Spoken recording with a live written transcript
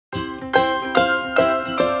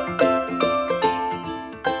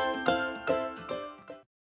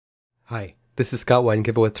Hi, this is Scott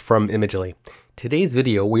Weidenkivowitz from Imagely. Today's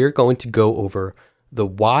video, we are going to go over the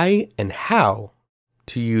why and how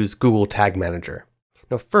to use Google Tag Manager.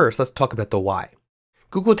 Now first, let's talk about the why.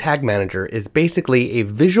 Google Tag Manager is basically a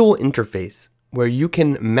visual interface where you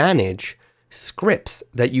can manage scripts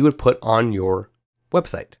that you would put on your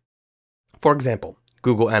website. For example,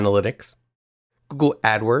 Google Analytics, Google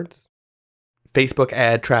AdWords, Facebook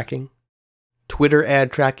ad tracking, Twitter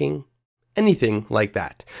ad tracking, anything like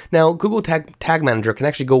that. Now, Google Tag Manager can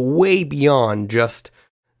actually go way beyond just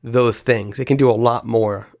those things. It can do a lot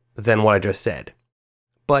more than what I just said.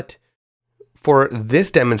 But for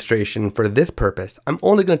this demonstration, for this purpose, I'm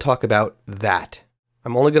only going to talk about that.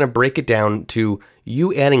 I'm only going to break it down to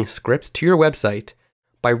you adding scripts to your website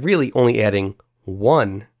by really only adding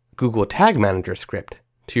one Google Tag Manager script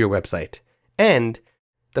to your website. And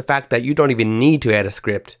the fact that you don't even need to add a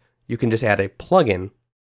script, you can just add a plugin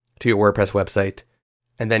to your WordPress website,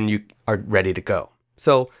 and then you are ready to go.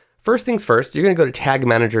 So first things first, you're going to go to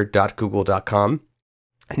tagmanager.google.com,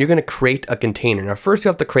 and you're going to create a container. Now first you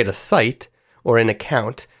have to create a site or an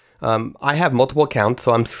account. I have multiple accounts,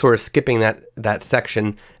 so I'm sort of skipping that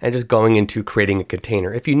section and just going into creating a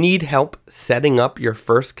container. If you need help setting up your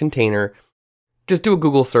first container, just do a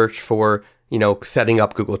Google search for, setting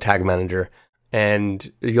up Google Tag Manager,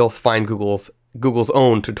 and you'll find Google's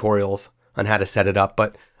own tutorials on how to set it up.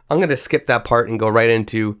 But I'm going to skip that part and go right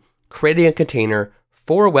into creating a container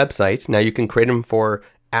for a website. Now you can create them for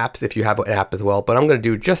apps if you have an app as well, but I'm going to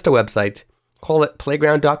do just a website, call it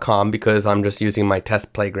playground.com because I'm just using my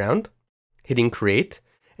test playground, hitting create.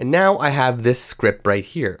 And now I have this script right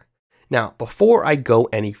here. Now, before I go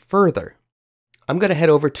any further, I'm going to head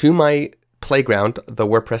over to my playground, the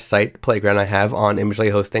WordPress site playground I have on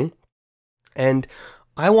Imagely hosting. And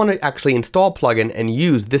I want to actually install plugin and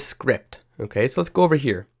use this script. Okay, so let's go over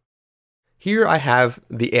here. Here I have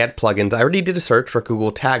the add plugins. I already did a search for Google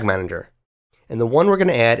Tag Manager. And the one we're going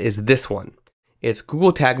to add is this one. It's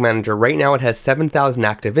Google Tag Manager. Right now it has 7,000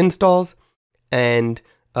 active installs. And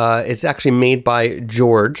it's actually made by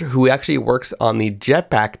George, who actually works on the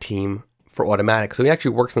Jetpack team for Automatic. So he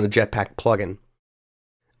actually works on the Jetpack plugin.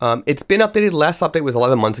 It's been updated. The last update was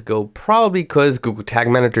 11 months ago, probably because Google Tag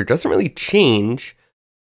Manager doesn't really change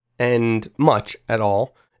and much at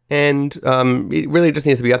all. And it really just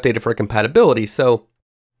needs to be updated for compatibility. So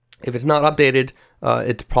if it's not updated,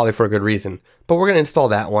 it's probably for a good reason. But we're going to install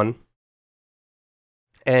that one.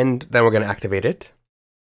 And then we're going to activate it.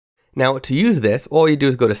 Now to use this, all you do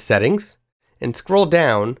is go to Settings and scroll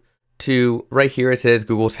down to right here. It says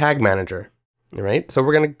Google Tag Manager. All right. So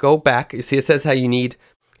we're going to go back. You see it says how you need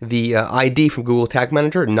the ID from Google Tag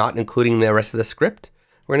Manager, not including the rest of the script.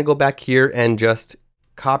 We're going to go back here and just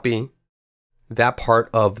copy that part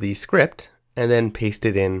of the script and then paste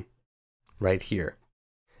it in right here.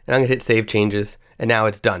 And I'm going to hit Save Changes, and now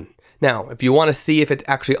it's done. Now, if you want to see if it's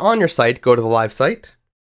actually on your site, go to the live site,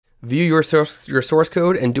 view your source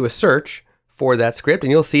code, and do a search for that script,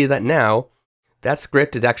 and you'll see that now that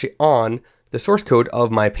script is actually on the source code of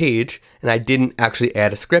my page, and I didn't actually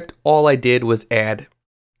add a script. All I did was add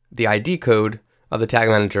the ID code of the Tag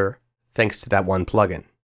Manager thanks to that one plugin.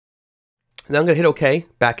 Then I'm going to hit OK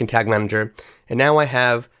back in Tag Manager, and now I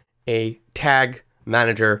have a Tag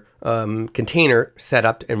Manager container set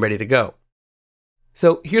up and ready to go.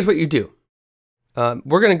 So here's what you do.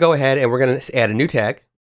 We're going to go ahead and we're going to add a new tag,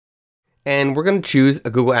 and we're going to choose a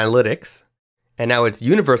Google Analytics, and now it's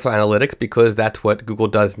Universal Analytics because that's what Google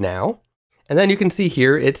does now. And then you can see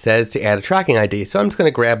here it says to add a tracking ID. So I'm just going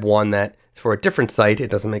to grab one that's for a different site.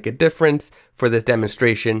 It doesn't make a difference for this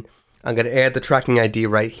demonstration. I'm going to add the tracking ID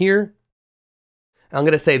right here. I'm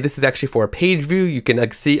going to say this is actually for a page view. You can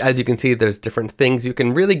see, as you can see, there's different things. You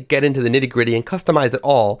can really get into the nitty gritty and customize it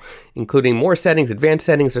all, including more settings, advanced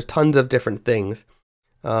settings. There's tons of different things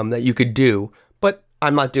that you could do, but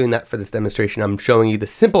I'm not doing that for this demonstration. I'm showing you the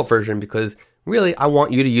simple version because really I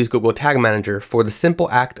want you to use Google Tag Manager for the simple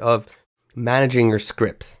act of managing your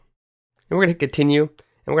scripts. And we're going to continue,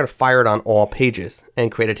 and we're going to fire it on all pages and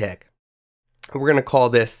create a tag. We're going to call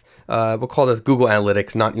this, we'll call this Google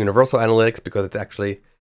Analytics, not Universal Analytics, because it's actually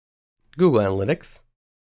Google Analytics.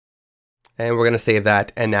 And we're going to save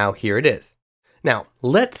that, and now here it is. Now,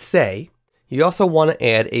 let's say you also want to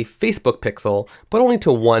add a Facebook pixel, but only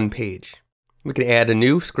to one page. We can add a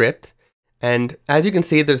new script, and as you can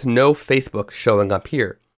see, there's no Facebook showing up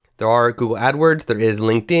here. There are Google AdWords, there is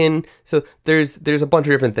LinkedIn, so there's a bunch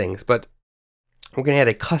of different things, but we're going to add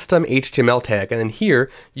a custom HTML tag, and then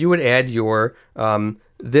here you would add your,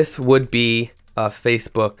 this would be a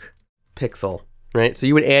Facebook pixel, right? So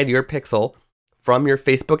you would add your pixel from your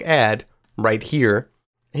Facebook ad right here,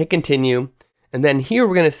 hit continue, And then here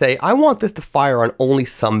we're going to say, I want this to fire on only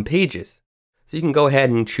some pages. So you can go ahead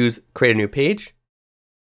and choose create a new page,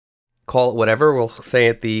 call it whatever. We'll say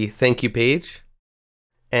it the thank you page,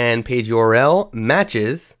 and page URL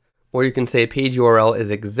matches, or you can say page URL is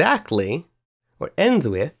exactly what it ends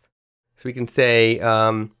with. So we can say,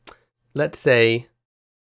 let's say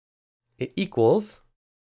it equals,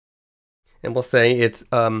 and we'll say it's,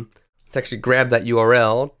 let's actually grab that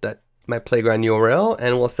URL, that my playground URL,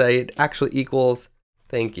 and we'll say it actually equals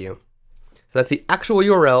thank you. So that's the actual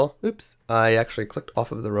URL. Oops, I actually clicked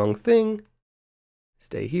off of the wrong thing.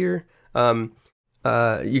 Stay here. You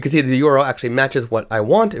can see the URL actually matches what I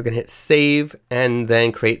want. We can hit save and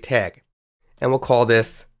then create tag. And we'll call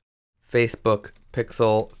this Facebook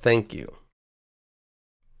Pixel Thank You.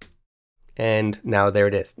 And now there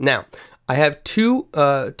it is. Now, I have two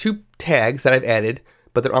tags that I've added,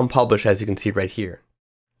 but they're unpublished, as you can see right here.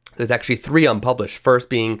 There's actually 3 unpublished. First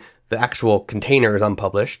being the actual container is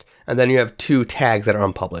unpublished, and then you have 2 tags that are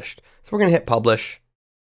unpublished. So we're gonna hit publish.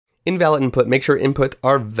 Invalid input, make sure inputs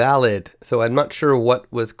are valid. So I'm not sure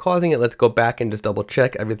what was causing it. Let's go back and just double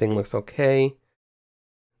check. Everything looks okay.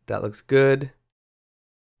 That looks good.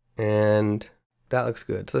 And that looks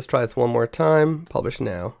good. So let's try this one more time. Publish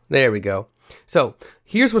now. There we go. So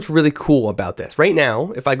here's what's really cool about this. Right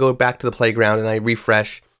now, if I go back to the playground and I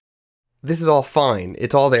refresh, this is all fine.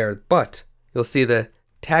 It's all there, but you'll see the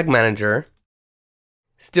tag manager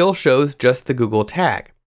still shows just the Google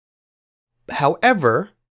tag.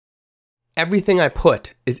 However, everything I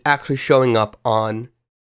put is actually showing up on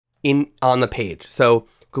the page. So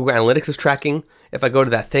Google Analytics is tracking. If I go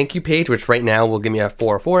to that thank you page, which right now will give me a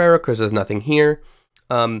 404 error because there's nothing here,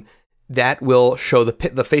 that will show the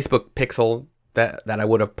Facebook pixel that I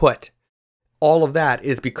would have put. All of that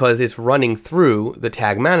is because it's running through the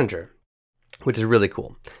tag manager, which is really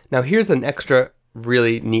cool. Now here's an extra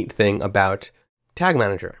really neat thing about Tag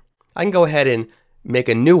Manager. I can go ahead and make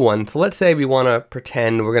a new one. So let's say we want to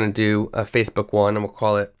pretend we're going to do a Facebook one, and we'll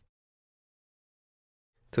call it.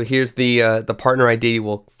 So here's the partner ID.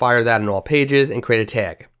 We'll fire that in all pages and create a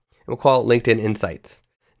tag. And we'll call it LinkedIn Insights.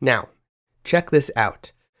 Now, check this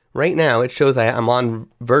out. Right now it shows I'm on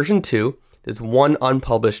version 2. There's 1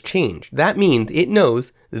 unpublished change. That means it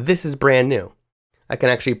knows this is brand new. I can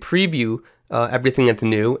actually preview everything that's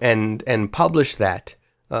new and publish that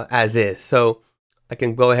as is. So I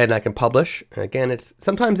can go ahead and I can publish. Again,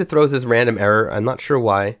 sometimes it throws this random error. I'm not sure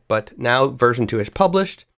why, but now version 2 is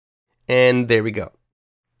published, and there we go.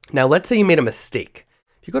 Now let's say you made a mistake.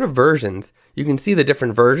 If you go to versions, you can see the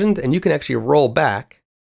different versions, and you can actually roll back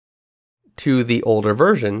to the older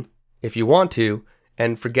version if you want to,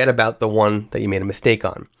 and forget about the one that you made a mistake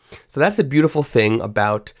on. So that's the beautiful thing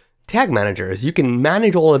about Tag Manager, is you can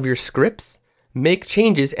manage all of your scripts, make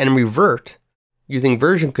changes, and revert using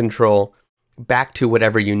version control back to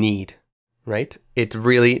whatever you need, right? It's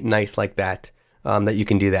really nice like that, that you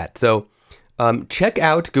can do that. So check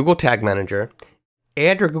out Google Tag Manager,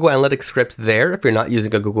 add your Google Analytics scripts there if you're not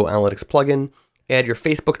using a Google Analytics plugin, add your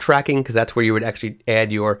Facebook tracking, because that's where you would actually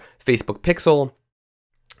add your Facebook pixel,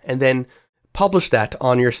 and then publish that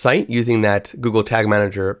on your site using that Google Tag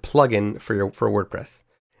Manager plugin for WordPress.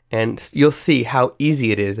 And you'll see how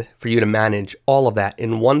easy it is for you to manage all of that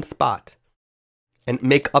in one spot and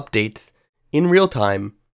make updates in real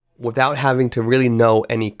time without having to really know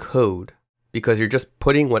any code, because you're just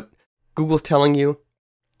putting what Google's telling you,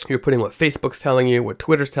 you're putting what Facebook's telling you, what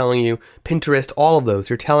Twitter's telling you, Pinterest, all of those.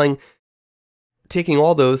 You're taking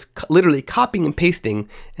all those, literally copying and pasting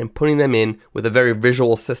and putting them in with a very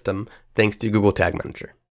visual system thanks to Google Tag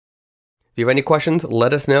Manager. If you have any questions,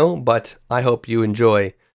 let us know, but I hope you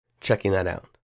enjoy checking that out.